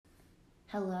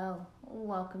Hello,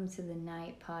 welcome to the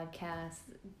night podcast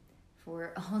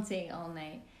for all day, all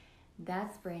night.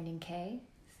 That's Brandon K.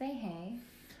 Say hey.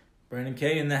 Brandon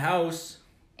K in the house.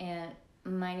 And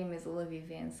my name is Olivia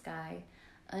Van Sky.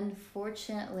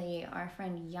 Unfortunately, our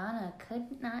friend Yana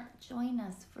could not join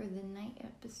us for the night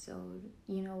episode.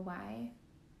 You know why?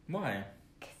 Why?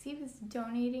 Because he was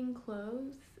donating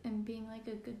clothes and being like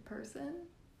a good person.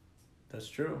 That's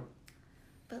true.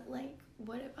 But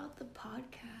what about the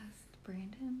podcast,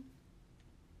 Brandon?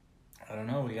 I don't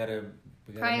know. We gotta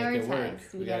prioritize. make it work.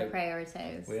 We gotta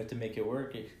prioritize. We have to make it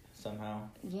work somehow.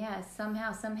 Yeah,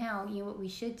 somehow. You know what we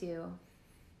should do?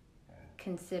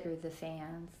 Consider the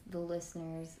fans, the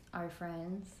listeners, our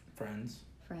friends. Friends.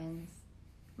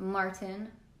 Martin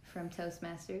from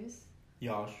Toastmasters.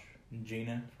 Yosh and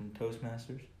Gina from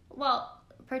Toastmasters. Well,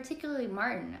 particularly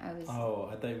Martin. Oh,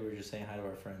 I thought we were just saying hi to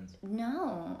our friends.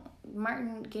 No,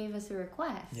 Martin gave us a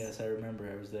request. Yes, I remember.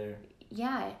 I was there.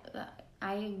 Yeah,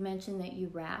 I mentioned that you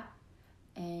rap,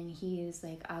 and he was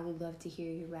like, I would love to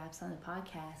hear your raps on the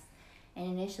podcast. And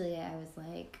initially I was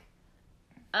like,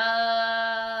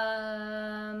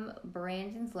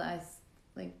 Brandon's last,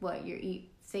 what,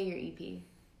 say your EP.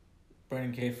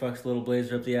 Brandon K fucks Little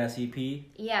Blazer up the ass EP.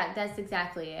 Yeah, that's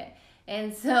exactly it.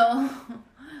 And so,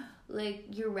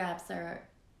 your raps are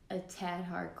a tad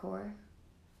hardcore,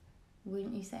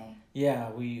 wouldn't you say?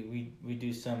 Yeah, we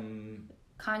do some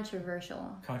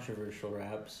controversial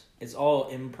raps. It's all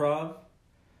improv,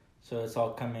 so it's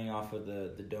all coming off of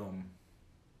the dome.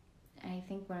 I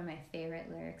think one of my favorite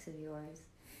lyrics of yours,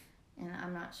 and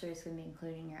I'm not sure it's going to be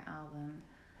included in your album,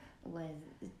 was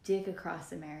Dick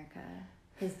Across America.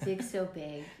 His dick's so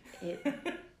big, it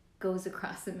goes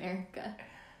across America.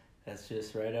 That's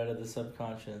just right out of the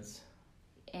subconscious.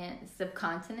 And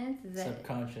subcontinents? Is that...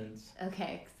 Subconscious.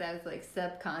 Okay, because I was like,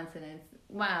 subcontinents.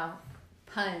 Wow,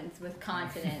 puns with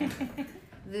continent.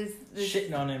 this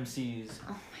Shitting on MCs.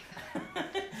 Oh my god.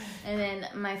 And then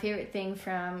my favorite thing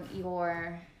from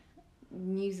your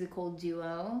musical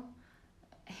duo,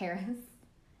 Harris,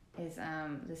 is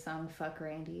the song Fuck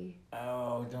Randy.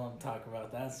 Oh, don't talk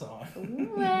about that song.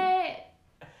 What?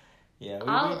 Yeah,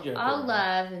 we joke all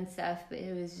love and stuff, but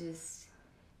it was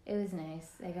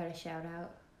nice. I got a shout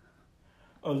out.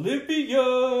 Olivia!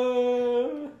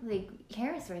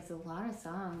 Harris writes a lot of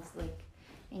songs,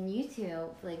 and you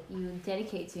two, you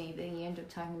dedicate to me, but then you end up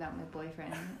talking about my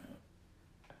boyfriend.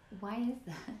 Why is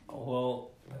that?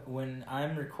 Well, when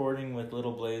I'm recording with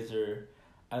Little Blazer,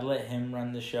 I let him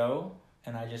run the show,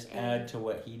 and I just add to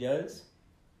what he does.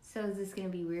 So is this going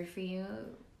to be weird for you,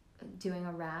 doing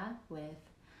a rap with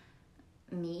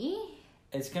me?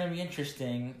 It's going to be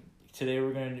interesting. Today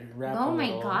we're going to rap Oh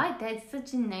my god, that's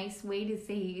such a nice way to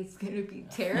say it's going to be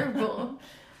terrible.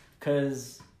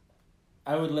 Because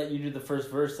I would let you do the first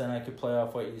verse, then I could play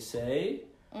off what you say.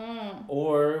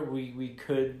 Or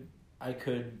I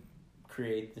could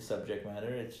create the subject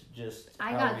matter. It's just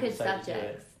I got good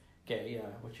subjects. Okay, yeah.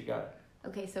 What you got?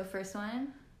 Okay, so first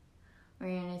one, we're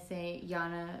going to say,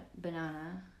 Yana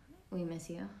Banana, we miss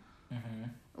you. Mm-hmm.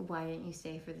 Why didn't you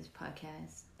stay for this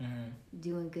podcast? Mm-hmm.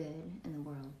 Doing good in the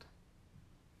world.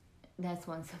 That's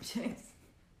one subject.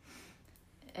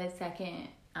 A second,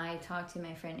 I talked to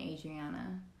my friend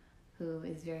Adriana, who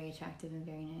is very attractive and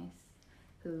very nice,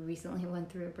 who recently went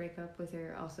through a breakup with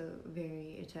her also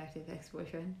very attractive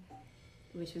ex-boyfriend,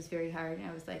 which was very hard. And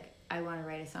I was like, I want to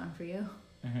write a song for you.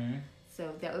 Mm-hmm.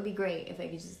 So that would be great if I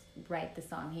could just write the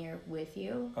song here with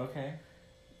you. Okay.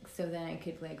 So then I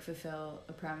could fulfill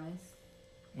a promise.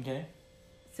 Okay.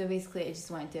 So basically I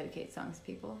just want to dedicate songs to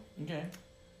people. Okay.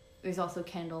 There's also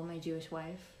Kendall, my Jewish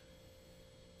wife.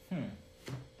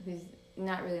 Who's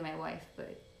not really my wife,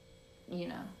 but you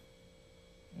know.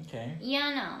 Okay. Yeah,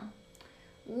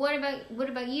 no. What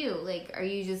about you? Are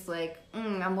you just I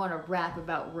want to rap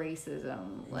about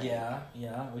racism? Yeah.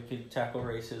 We could tackle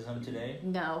racism today.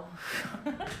 No.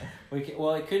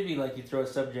 Well, it could be you throw a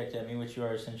subject at me, which you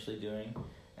are essentially doing,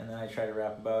 and then I try to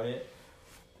rap about it.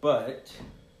 But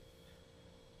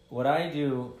what I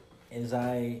do is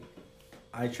I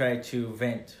try to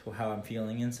vent how I'm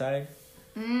feeling inside.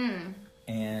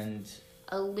 And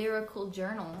a lyrical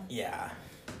journal. Yeah.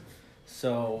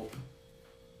 So,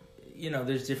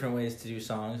 there's different ways to do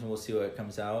songs, and we'll see what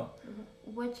comes out.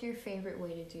 What's your favorite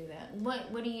way to do that?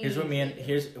 What do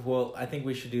you? I think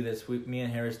we should do this. Me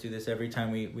and Harris do this every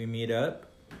time we meet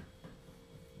up.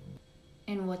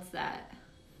 And what's that?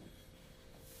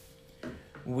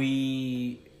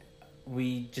 We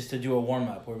just to do a warm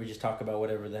up where we just talk about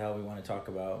whatever the hell we want to talk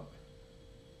about,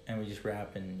 and we just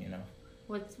rap and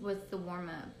What's the warm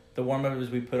up? The warm up is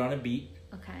we put on a beat.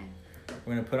 Okay.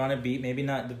 We're going to put on a beat, maybe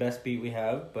not the best beat we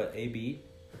have, but a beat.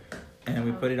 And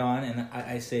we put it on, and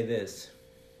I say this.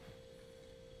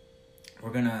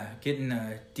 We're gonna get in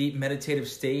a deep meditative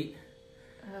state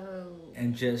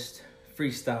and just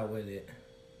freestyle with it.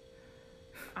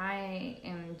 I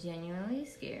am genuinely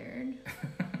scared.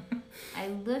 I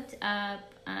looked up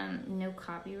no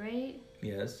copyright.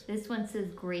 Yes. This one says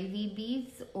Gravy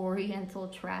Beats, Oriental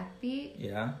Track Beat.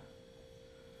 Yeah.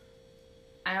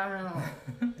 I don't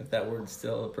know. If that word's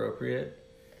still appropriate.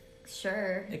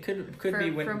 Sure. It could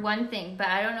be when... For one thing, but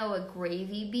I don't know what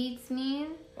gravy beats mean.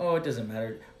 Oh, it doesn't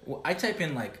matter. Well, I type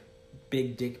in, like,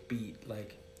 big dick beat.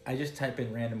 Like, I just type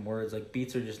in random words. Like,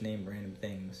 beats are just named random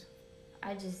things.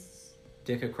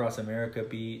 Dick Across America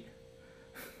beat.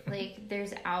 Like,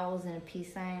 there's owls and a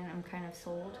peace sign. I'm kind of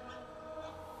sold.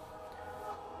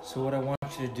 So what I want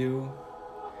you to do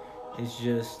is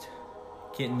just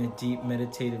get in a deep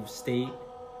meditative state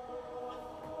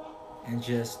and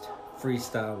just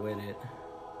freestyle with it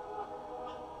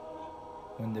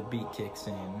when the beat kicks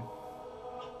in.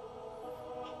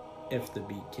 If the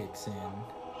beat kicks in.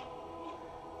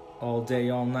 All day,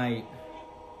 all night.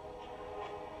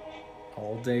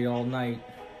 All day, all night.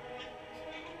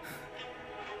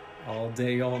 All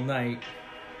day, all night.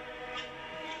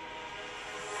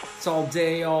 It's all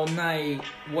day, all night.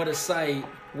 What a sight.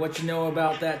 What you know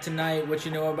about that tonight? What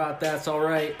you know about that's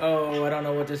alright. Oh, I don't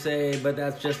know what to say, but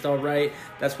that's just alright.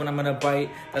 That's when I'm gonna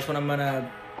bite. That's when I'm gonna...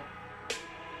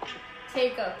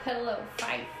 Take a pillow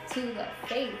fight to the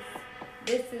face.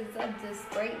 This is a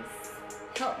disgrace.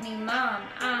 Help me, Mom.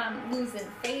 I'm losing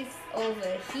face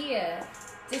over here.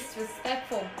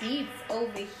 Disrespectful beats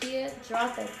over here.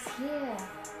 Drop a tear.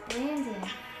 Brandon,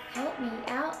 help me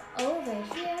out over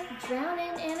here.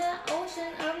 Drowning in an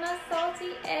ocean of my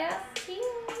salty ass tears.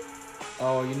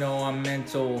 Oh, you know I'm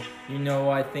mental. You know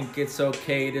I think it's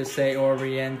okay to say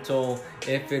Oriental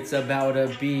if it's about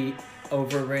a beat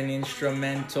over an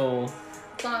instrumental.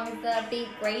 As long as the beat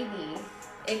gravy,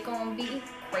 it gon' be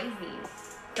crazy.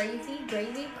 Crazy,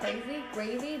 gravy, crazy,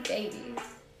 gravy, baby.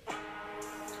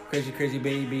 Crazy, crazy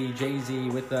baby, Jay-Z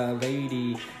with a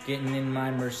lady, getting in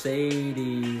my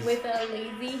Mercedes. With a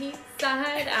lazy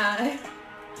side eye.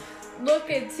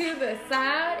 Looking to the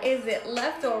side, is it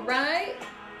left or right?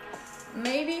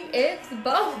 Maybe it's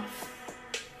both.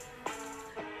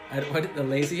 What, the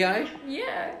lazy eye?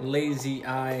 Yeah. Lazy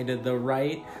eye to the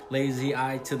right, lazy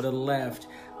eye to the left.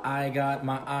 I got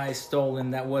my eye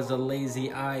stolen, that was a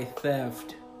lazy eye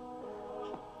theft.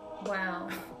 Wow.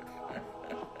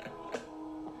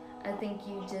 I think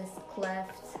you just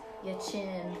cleft your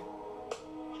chin.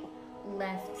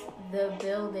 Left the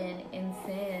building in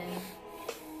sin.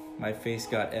 My face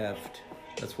got effed.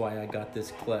 That's why I got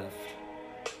this cleft.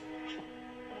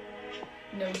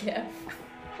 No death.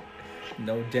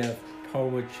 No death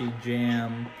poetry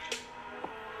jam.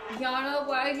 Y'all know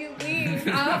why you leave.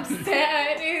 I'm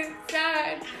sad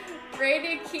inside.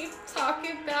 Ready to keep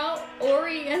talking about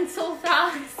Oriental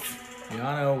thighs.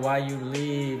 Y'all know why you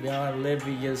leave. Y'all,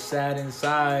 Olivia's sad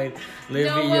inside.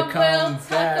 Olivia, No come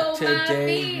back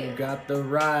today. You got the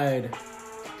ride.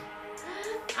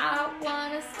 I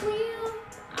wanna squeal.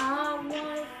 I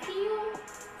wanna feel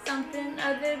something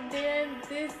other than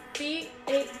this beat.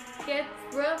 It gets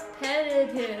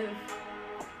repetitive.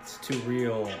 It's too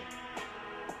real.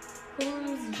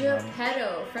 Who's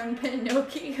Geppetto from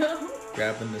Pinocchio?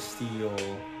 Grabbing the steel.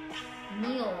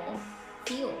 Neil.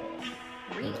 Feel.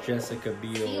 Real. With Jessica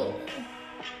Biel. Feel.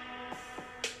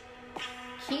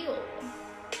 Keel.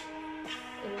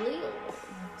 Leo.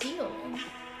 Deal.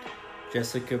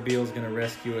 Jessica Biel's gonna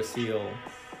rescue a seal.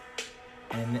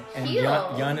 And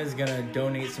Heel. Yun is gonna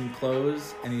donate some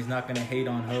clothes, and he's not gonna hate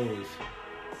on hoes.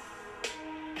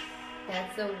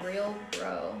 That's a real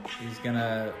bro. He's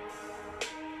gonna...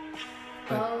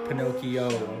 Oh, Pinocchio.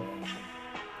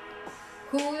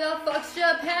 Who the fuck's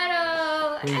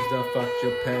Geppetto? Who's the fuck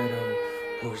Geppetto?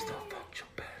 Who's the fuck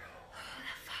Geppetto? Who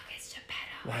the fuck is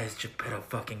Geppetto? Why is Geppetto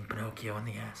fucking Pinocchio in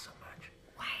the ass so much?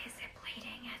 Why is it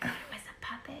bleeding? I thought it was a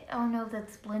puppet. Oh no,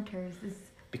 that's Splinters.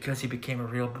 Because he became a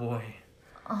real boy.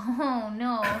 Oh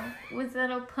no. Was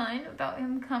that a pun about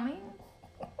him coming?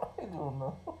 I don't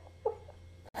know.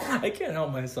 I can't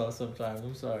help myself sometimes.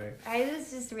 I'm sorry. I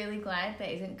was just really glad that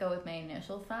I didn't go with my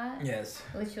initial thought. Yes.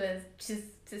 Which was just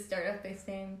to start off by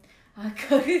saying, I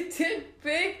got it too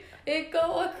big, it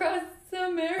go across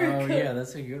America. Oh yeah,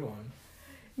 that's a good one.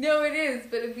 No, it is,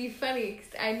 but it'd be funny,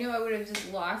 because I knew I would have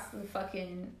just lost the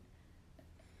fucking...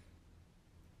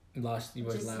 Lost, you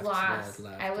would have just laughed.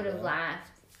 lost. I would have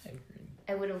laughed. I agree.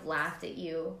 I would have laughed at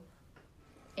you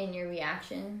in your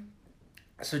reaction.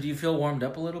 So do you feel warmed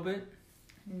up a little bit?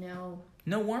 No.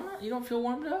 No warm up? You don't feel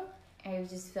warmed up? I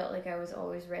just felt like I was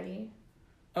always ready.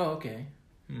 Oh, okay.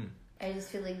 I just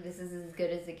feel like this is as good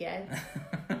as it gets.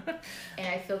 And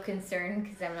I feel concerned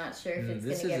because I'm not sure if it's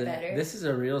going to get better. This is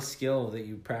a real skill that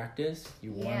you practice,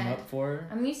 you warm up for.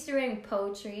 I'm used to writing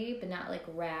poetry, but not like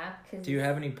rap. Do you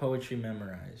have any poetry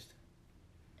memorized?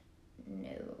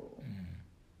 No.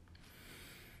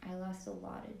 I lost a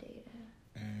lot of data.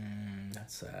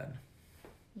 That's sad.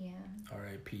 Yeah.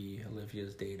 R.I.P.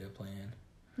 Olivia's data plan.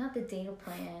 Not the data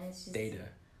plan, it's just... Data.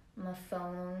 My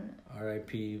phone.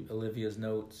 R.I.P. Olivia's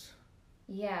notes.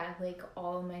 Yeah, like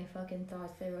all my fucking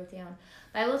thoughts I wrote down.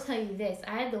 But I will tell you this.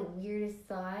 I had the weirdest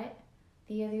thought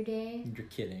the other day. You're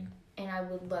kidding. And I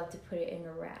would love to put it in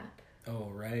a rap. Oh,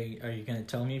 right. Are you going to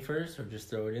tell me first or just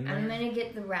throw it in there? I'm going to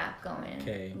get the rap going.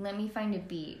 Okay. Let me find a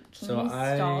beat. Can you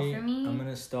stall for me? I'm going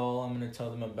to stall. I'm going to tell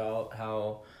them about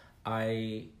how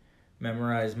I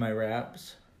memorize my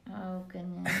raps. Oh,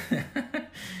 goodness.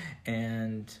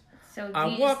 And... So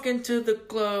I walk into the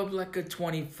club like a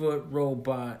 20-foot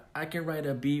robot. I can write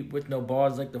a beat with no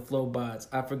bars like the flow bots.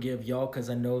 I forgive y'all because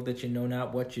I know that you know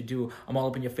not what you do. I'm all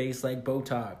up in your face like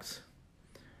Botox.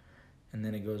 And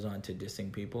then it goes on to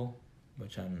dissing people,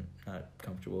 which I'm not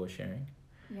comfortable with sharing.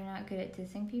 You're not good at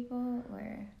dissing people?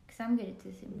 Or... Because I'm good at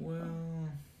dissing people. Well...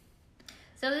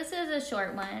 So this is a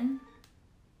short one.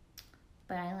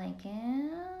 But I like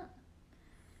it.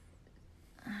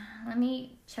 Let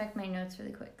me check my notes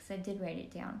really quick because I did write it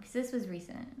down because this was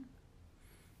recent.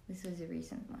 This was a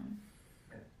recent one.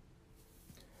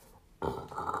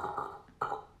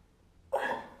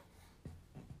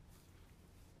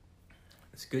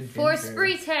 It's good ginger. For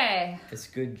Sprite! It's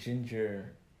good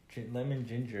ginger. Lemon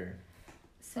ginger.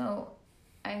 So,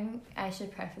 I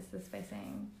should preface this by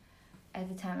saying, at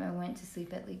the time I went to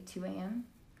sleep at like 2 a.m.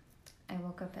 I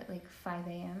woke up at like 5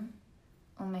 a.m.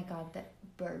 Oh my god, that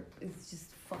burp is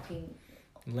just fucking...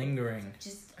 Lingering.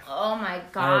 Just, oh my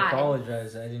god. I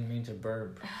apologize. I didn't mean to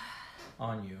burp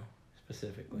on you,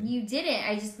 specifically. You didn't.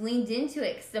 I just leaned into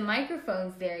it because the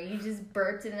microphone's there. You just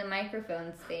burped in the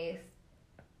microphone's face.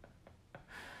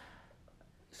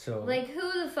 So... Like,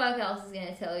 who the fuck else is going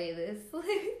to tell you this?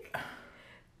 Like...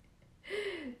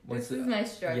 This is my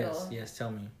struggle. Yes,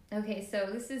 tell me. Okay, so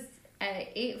this is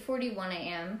at 8:41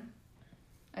 a.m.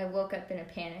 I woke up in a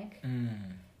panic.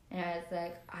 And I was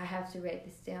like, I have to write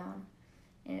this down.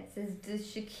 And it says, does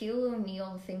Shaquille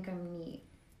O'Neal think I'm neat?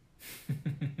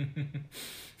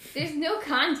 There's no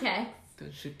context.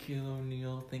 Does Shaquille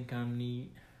O'Neal think I'm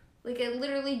neat? Like, I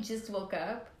literally just woke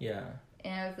up. Yeah.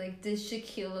 And I was like, does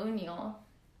Shaquille O'Neal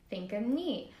think I'm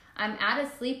neat? I'm at a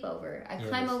sleepover. I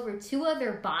climb over 2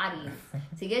 other bodies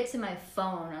to get to my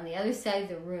phone on the other side of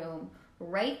the room,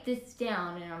 write this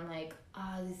down, and I'm like,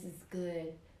 this is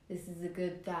good. This is a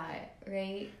good thought,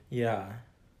 right? Yeah.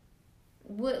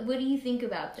 What do you think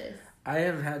about this? I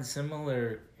have had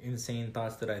similar insane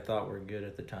thoughts that I thought were good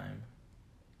at the time.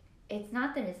 It's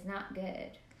not that it's not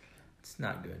good. It's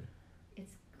not good.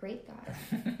 It's great thought.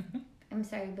 I'm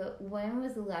sorry, but when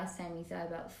was the last time you thought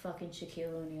about fucking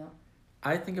Shaquille O'Neal?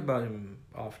 I think about him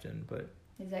often, but...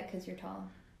 Is that because you're tall?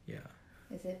 Yeah.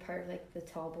 Is it part of, like, the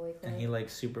tall boy club? And he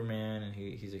likes Superman, and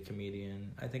he's a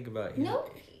comedian. I think about... No.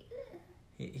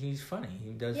 He's funny.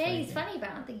 He does. Yeah, he's funny, but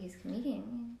I don't think he's a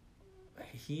comedian.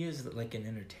 He is like an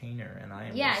entertainer, and I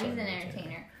am. Yeah, he's an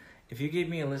entertainer. If you gave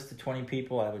me a list of 20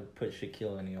 people, I would put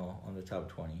Shaquille O'Neal on the top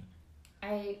 20.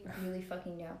 I really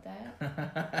fucking doubt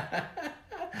that.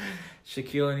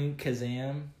 Shaquille O'Neal,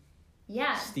 Kazam.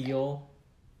 Yeah. Steel.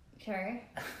 Sure.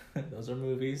 Those are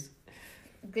movies.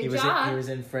 Good job. He was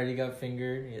in Freddy Got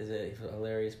Fingered. He has a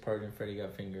hilarious part in Freddy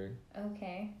Got Fingered.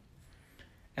 Okay.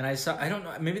 And I don't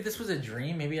know, maybe this was a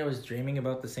dream. Maybe I was dreaming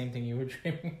about the same thing you were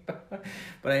dreaming about.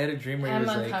 But I had a dream where he was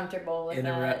like... I'm uncomfortable with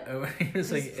that. He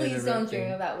was like please don't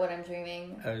dream about what I'm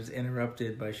dreaming. I was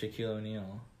interrupted by Shaquille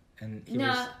O'Neal. And he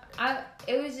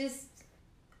it was just...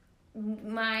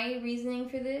 My reasoning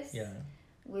for this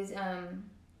was...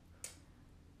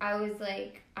 I was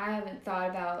like, I haven't thought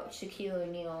about Shaquille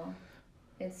O'Neal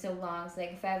in so long. It's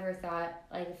like, if I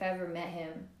ever met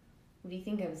him, would you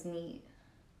think I was neat?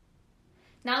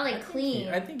 Not like clean.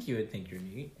 I think you would think you're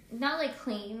neat. Not like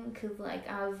clean, because like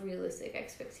I have realistic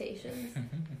expectations.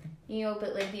 You know,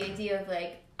 but like the idea of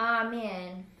like,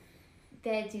 man,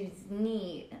 that dude's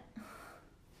neat.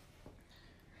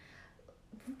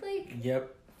 Like,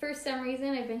 yep. For some reason,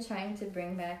 I've been trying to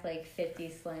bring back like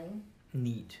 50s slang.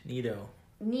 Neato.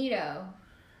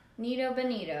 Neato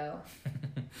bonito.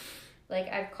 Like,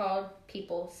 I've called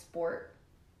people sport,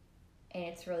 and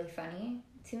it's really funny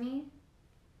to me.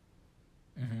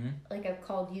 Mm-hmm. Like, I've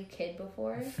called you kid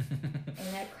before,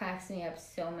 and that cracks me up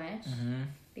so much,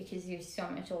 because you're so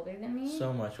much older than me.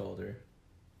 So much older.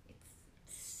 It's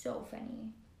so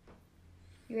funny.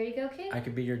 You ready to go, kid? I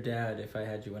could be your dad if I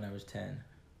had you when I was 10.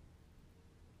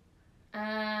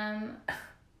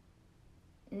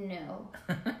 No.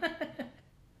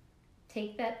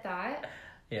 Take that thought.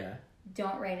 Yeah.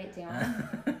 Don't write it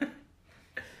down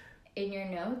in your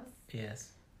notes.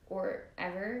 Yes. Or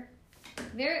ever.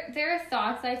 There are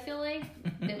thoughts, I feel like,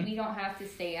 that we don't have to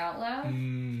say out loud.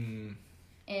 And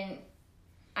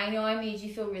I know I made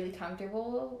you feel really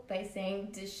comfortable by saying,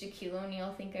 does Shaquille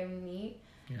O'Neal think I'm neat?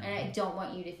 Yeah. And I don't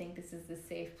want you to think this is the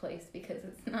safe place, because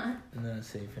it's not. It's not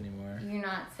safe anymore. You're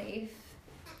not safe.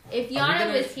 If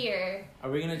Yana was here, are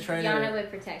we gonna try Yana would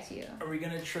protect you. Are we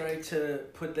gonna try to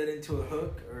put that into a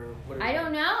hook, or what? I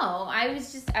don't know. I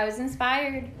was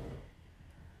inspired.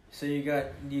 So you got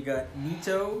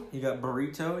Nito, you got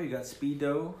Burrito, you got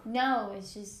Speedo. No,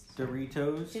 it's just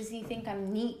Doritos. Does he think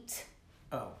I'm neat?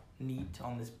 Oh, neat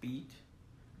on this beat.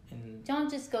 And don't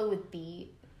just go with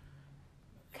beat.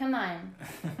 Come on.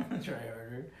 Try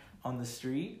harder. On the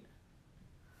street.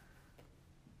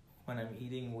 When I'm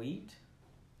eating wheat.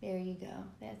 There you go.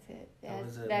 That's it.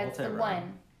 That's the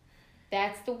one.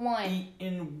 That's the one.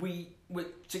 Eating wheat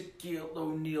with Shaquille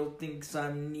O'Neal thinks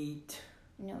I'm neat.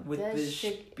 No, with this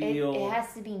spiel. It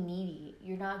has to be needy.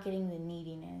 You're not getting the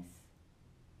neediness.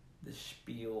 The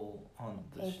spiel on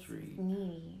the street. It's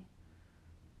needy.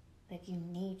 Like, you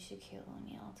need Shaquille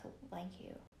O'Neal to like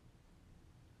you.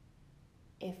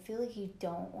 I feel like you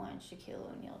don't want Shaquille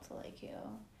O'Neal to like you.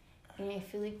 And I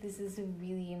feel like this is a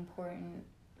really important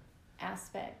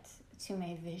aspect to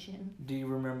my vision. Do you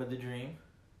remember the dream?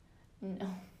 No.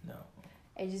 No.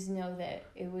 I just know that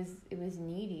it was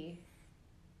needy.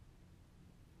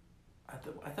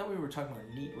 I thought we were talking about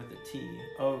neat with a T.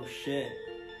 Oh shit.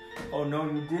 Oh no,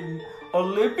 you didn't.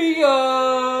 Olivia!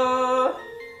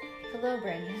 Hello,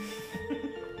 Brendan.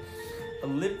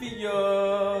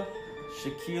 Olivia!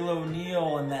 Shaquille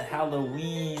O'Neal and that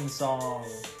Halloween song.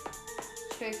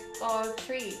 Trick or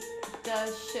treat.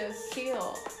 Does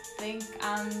Shaquille think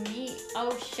I'm neat?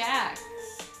 Oh, Shaq.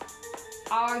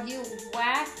 Are you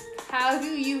whack? How do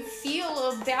you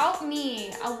feel about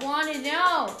me? I want to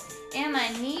know. Am I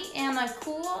neat? Am I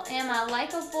cool? Am I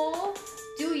likable?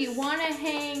 Do you want to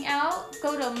hang out?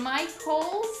 Go to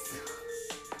Michael's?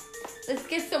 Let's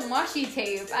get some washi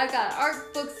tape. I got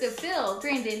art books to fill.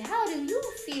 Brandon, how do you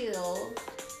feel?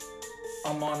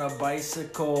 I'm on a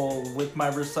bicycle with my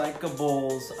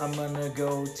recyclables. I'm gonna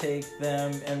go take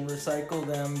them and recycle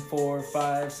them for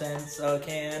 5 cents a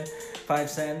can, 5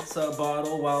 cents a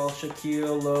bottle, while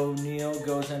Shaquille O'Neal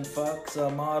goes and fucks a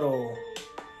model.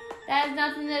 That has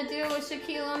nothing to do with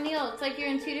Shaquille O'Neal. It's like you're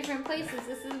in two different places.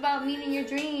 This is about meeting your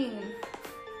dream.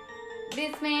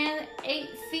 This man, 8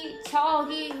 feet tall,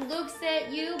 he looks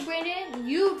at you, Brennan,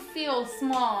 you'd feel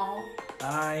small.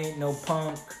 I ain't no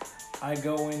punk. I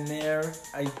go in there,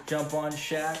 I jump on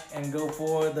Shaq and go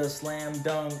for the slam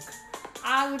dunk.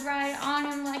 I would ride on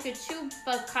him like a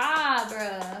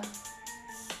chupacabra.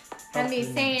 I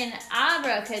mean, saying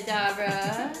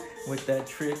abracadabra. With that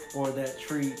trick or that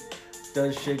treat.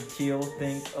 Does Shaquille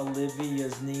think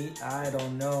Olivia's neat? I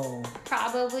don't know.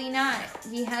 Probably not.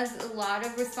 He has a lot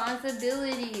of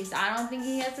responsibilities. I don't think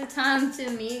he has the time to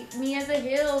meet me as a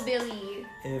hillbilly.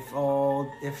 If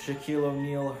Shaquille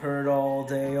O'Neal heard all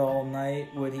day, all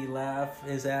night, would he laugh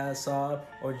his ass off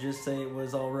or just say it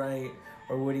was alright?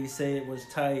 Or would he say it was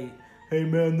tight? Hey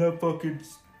man, that fucking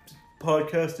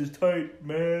podcast is tight,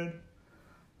 man.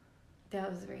 That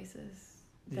was racist.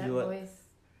 That voice...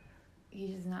 He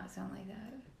does not sound like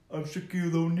that. I'm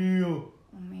Shaquille O'Neal.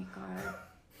 Oh my god.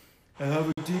 I have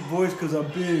a deep voice because I'm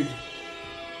big.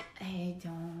 I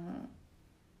don't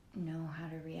know how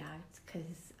to react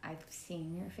because I've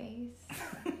seen your face.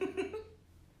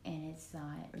 And it's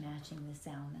not matching the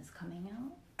sound that's coming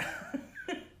out.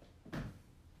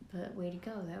 But way to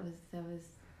go. That was.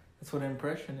 That's what an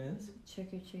impression is. Trick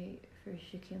or treat for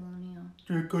Shaquille O'Neal.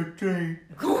 Trick or treat.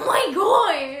 Oh my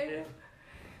god!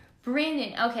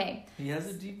 Brandon, okay. He has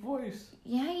a deep voice.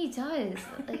 Yeah, he does.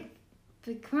 Like,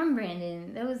 but come on,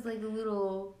 Brandon. That was like a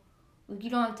little... Like,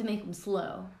 you don't have to make him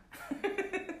slow.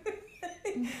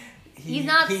 He's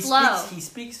not slow. He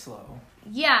speaks slow.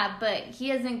 Yeah, but he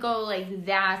doesn't go like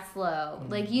that slow.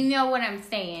 Like, you know what I'm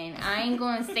saying. I ain't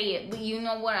going to say it, but you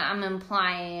know what I'm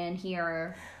implying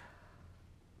here.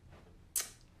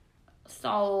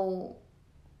 So,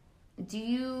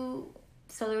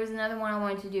 So there was another one I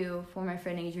wanted to do for my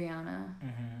friend Adriana,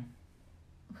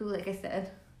 who, like I said,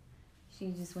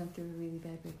 she just went through a really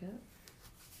bad breakup.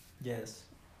 Yes.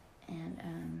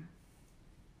 And,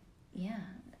 yeah,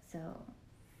 so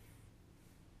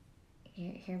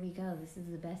here we go. This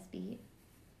is the best beat.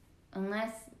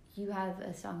 Unless you have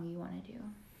a song you want to do.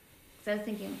 So I was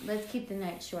thinking, let's keep the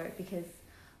night short because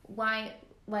why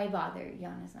bother?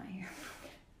 Yana's not here.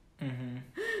 Mm-hmm.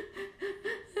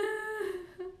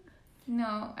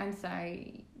 No, I'm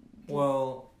sorry.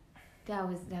 Well, that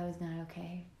was not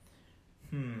okay.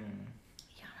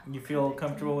 You feel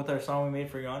comfortable with our song we made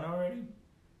for Yana already?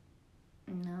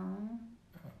 No,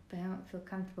 but I don't feel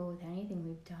comfortable with anything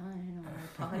we've done on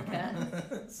our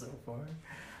podcast. So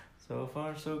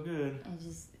far, so good.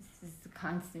 It's a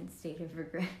constant state of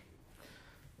regret.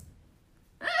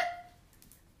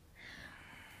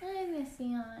 I miss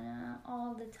Yana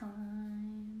all the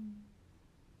time.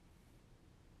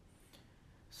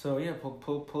 So yeah,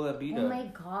 pull that beat Oh up. my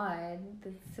god,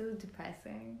 that's so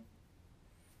depressing.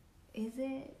 Is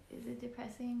it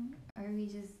depressing? Or are we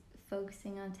just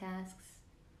focusing on tasks,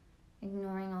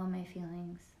 ignoring all my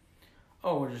feelings?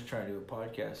 Oh, we're just trying to do a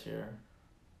podcast here.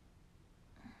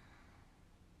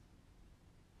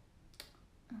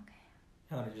 Okay.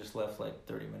 Yana just left like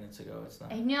 30 minutes ago. It's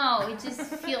not. I know, it just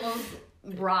feels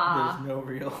raw. There's no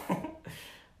real.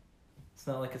 It's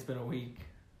not like it's been a week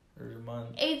or a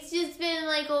month. It's just been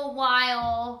like a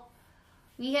while.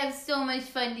 We have so much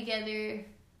fun together.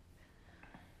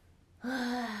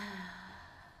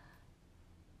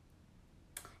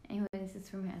 Anyway, this is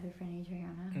from my other friend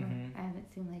Adriana, who I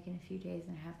haven't seen like in a few days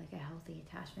and I have like a healthy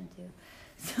attachment to.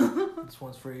 So This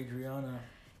one's for Adriana.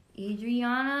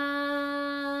 Adriana.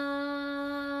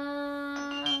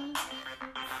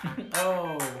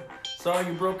 Oh, sorry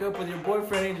you broke up with your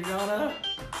boyfriend, Adriana.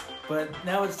 But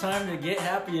now it's time to get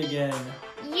happy again.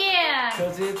 Yeah.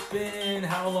 Because it's been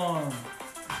how long?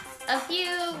 A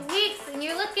few weeks and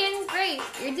you're looking great.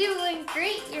 You're doing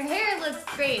great. Your hair looks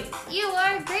great. You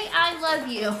are great. I love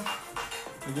you.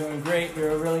 You're doing great.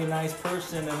 You're a really nice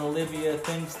person, and Olivia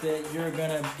thinks that you're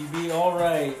gonna be all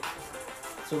right.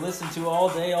 So listen to All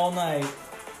Day, All Night.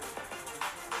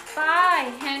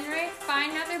 Bye, Henrik.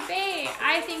 Find another bae.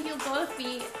 I think you'll both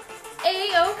be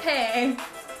A-okay.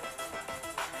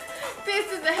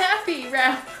 This is a happy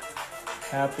rap.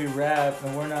 Happy rap,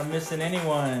 and we're not missing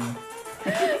anyone.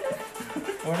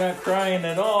 We're not crying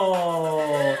at all.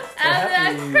 We're I'm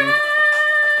happy. not crying.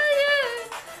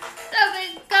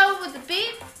 Doesn't go with the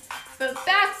beat. But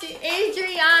back to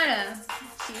Adriana.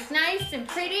 She's nice and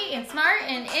pretty and smart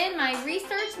and in my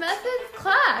research methods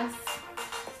class.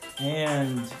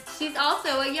 And She's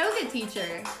also a yoga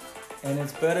teacher.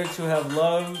 it's better to have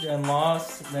loved and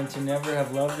lost than to never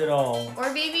have loved at all.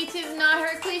 Or maybe to not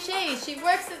her cliche. She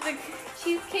works at the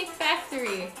Cheesecake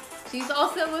Factory. She's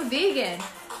also a vegan.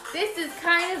 This is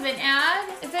kind of an ad.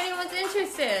 If anyone's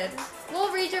interested,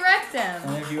 we'll redirect them.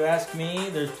 And if you ask me,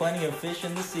 there's plenty of fish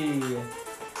in the sea.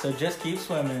 So just keep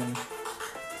swimming.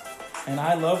 And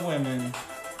I love women.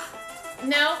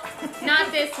 No,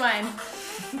 not this one.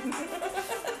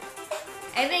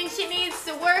 I think she needs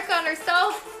to work on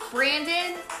herself,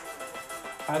 Brandon.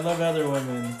 I love other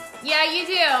women. Yeah, you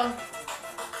do.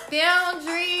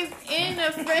 Boundaries in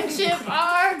a friendship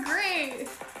are great.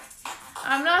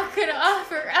 I'm not gonna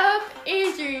offer up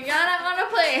Adriana on a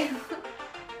plate.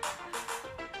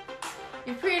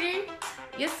 You're pretty.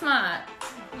 You're smart.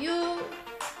 You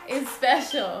is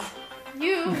special.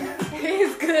 You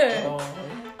is good. Oh.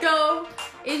 Go,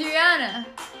 Adriana.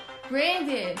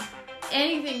 Brandon.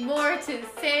 Anything more to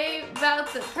say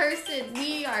about the person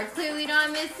we are clearly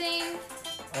not missing?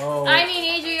 Oh. I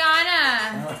mean,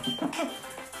 Adriana.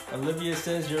 Olivia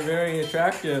says you're very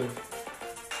attractive.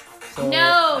 So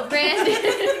No, Brandon.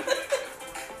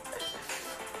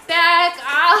 Back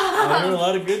I hear a off.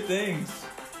 lot of good things.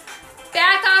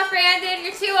 Back off, Brandon.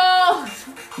 You're too old.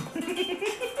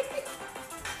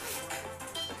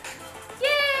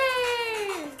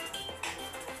 Yay!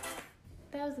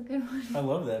 That was a good one. I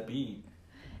love that beat.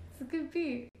 It's a good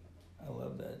beat. I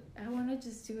love that. I want to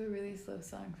just do a really slow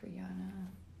song for Yana.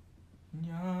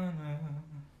 Yana.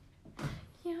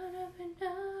 Yana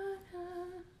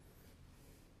banana.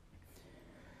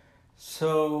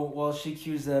 So while she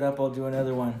cues that up, I'll do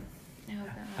another one.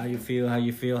 How you feel, how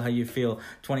you feel, how you feel.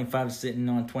 25 sitting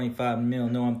on 25 mil.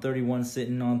 No, I'm 31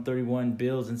 sitting on 31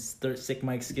 bills and sick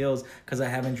mic skills because I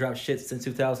haven't dropped shit since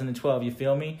 2012. You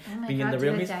feel me? Oh my Being god, the do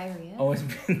real you me. have diarrhea? Always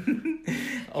been.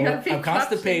 You have been I'm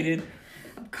constipated.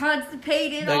 I'm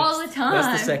constipated all the time.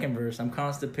 That's the second verse. I'm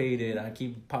constipated. I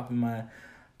keep popping my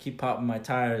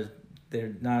tires.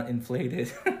 They're not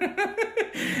inflated.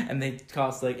 And they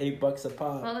cost like $8 a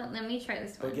pop. Well, let me try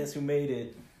this one. But guess who made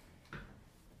it?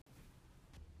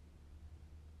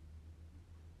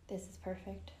 This is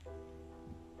perfect.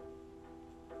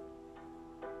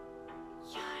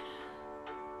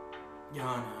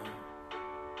 Yana.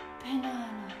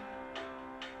 Banana.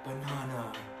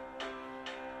 Banana.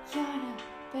 Yana.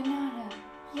 Banana.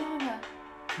 Yana.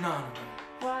 Nana.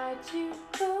 Why'd you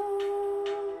go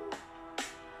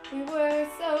We were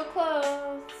so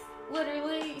close.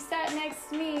 Literally, you sat next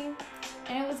to me,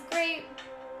 and it was great.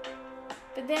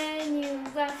 But then you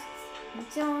left and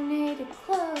donated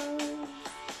clothes.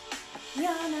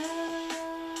 Yana,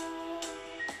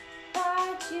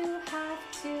 why'd you have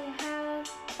to have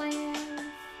plans?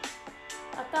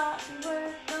 I thought you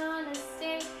were gonna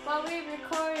stay while we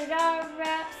recorded our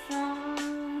rap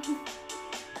song.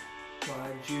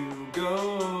 Why'd you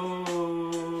go?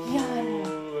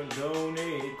 Yana.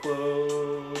 Donate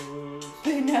clothes.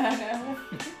 Banana.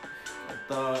 I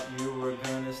thought you were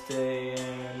gonna stay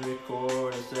and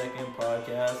record a second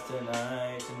podcast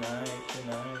tonight.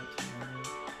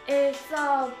 It's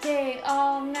all day,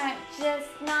 all night, just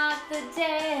not the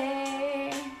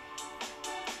day.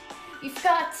 You've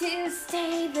got to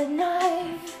stay the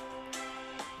night.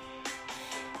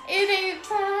 It ain't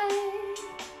right.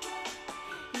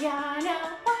 Yana,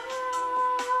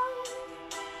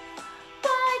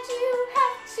 why'd you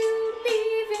have to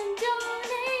leave and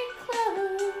donate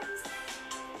clothes?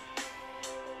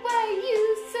 Why are you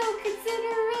so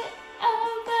considerate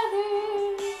of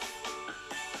others?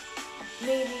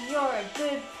 Maybe you're a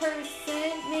good person,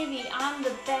 maybe I'm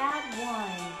the bad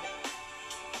one.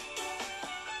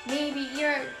 Maybe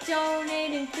you're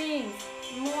donating things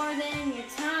more than your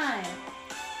time.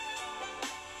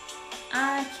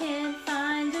 I can't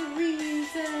find a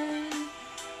reason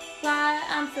why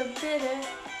I'm so bitter.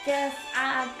 Guess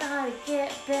I gotta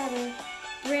get better.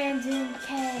 Brandon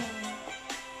K.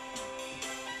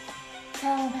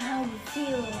 Tell him how you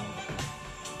feel.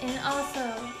 And also,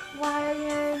 why are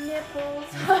your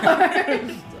nipples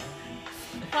hard?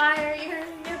 Why are your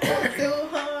nipples so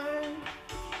hard?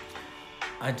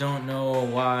 I don't know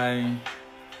why,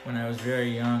 when I was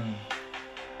very young,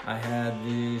 I had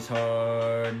these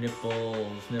hard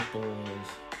nipples.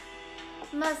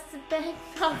 Must have been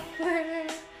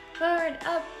awkward for an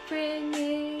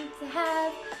upbringing to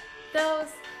have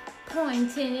those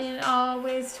pointed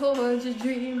always towards your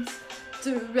dreams,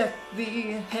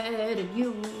 directly ahead of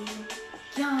you.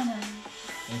 Yana.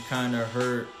 It kinda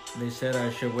hurt. They said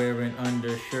I should wear an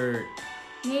undershirt.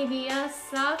 Maybe a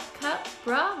soft cut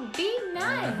bra would be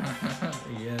nice.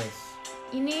 Yes.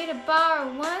 You need to borrow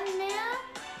one, man?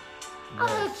 I'll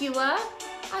hook you up.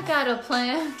 I got a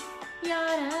plan.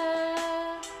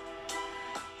 Yana,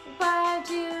 why'd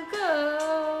you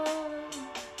go?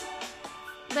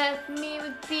 Left me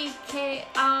with BK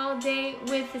all day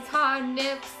with his hard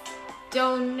nips.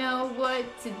 Don't know what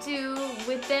to do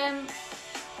with them.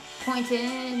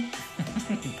 Pointing.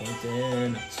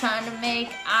 Trying to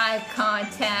make eye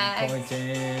contact.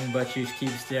 Pointing, but you keep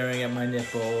staring at my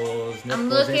nipples. I'm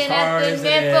looking at the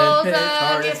nipples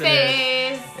of your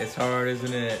face. It's hard,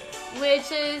 isn't it?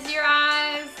 Which is your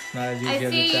eyes. Not as easy I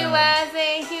as see it you sounds. as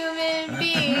a human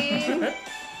being.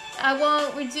 I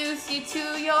won't reduce you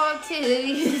to your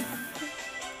titties.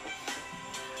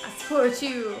 I support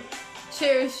you,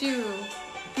 cherish you,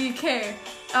 BK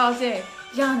all day.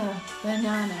 Yana,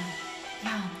 banana,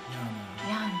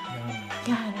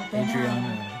 Yana,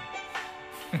 banana.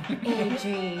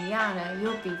 Adriana,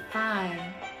 you'll be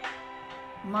fine.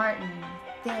 Martin,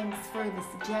 thanks for the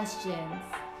suggestions.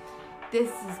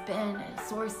 This has been a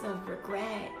source of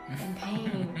regret and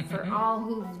pain for all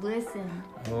who've listened.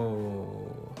 Oh.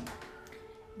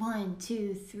 1,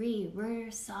 2, 3,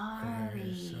 we're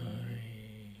sorry.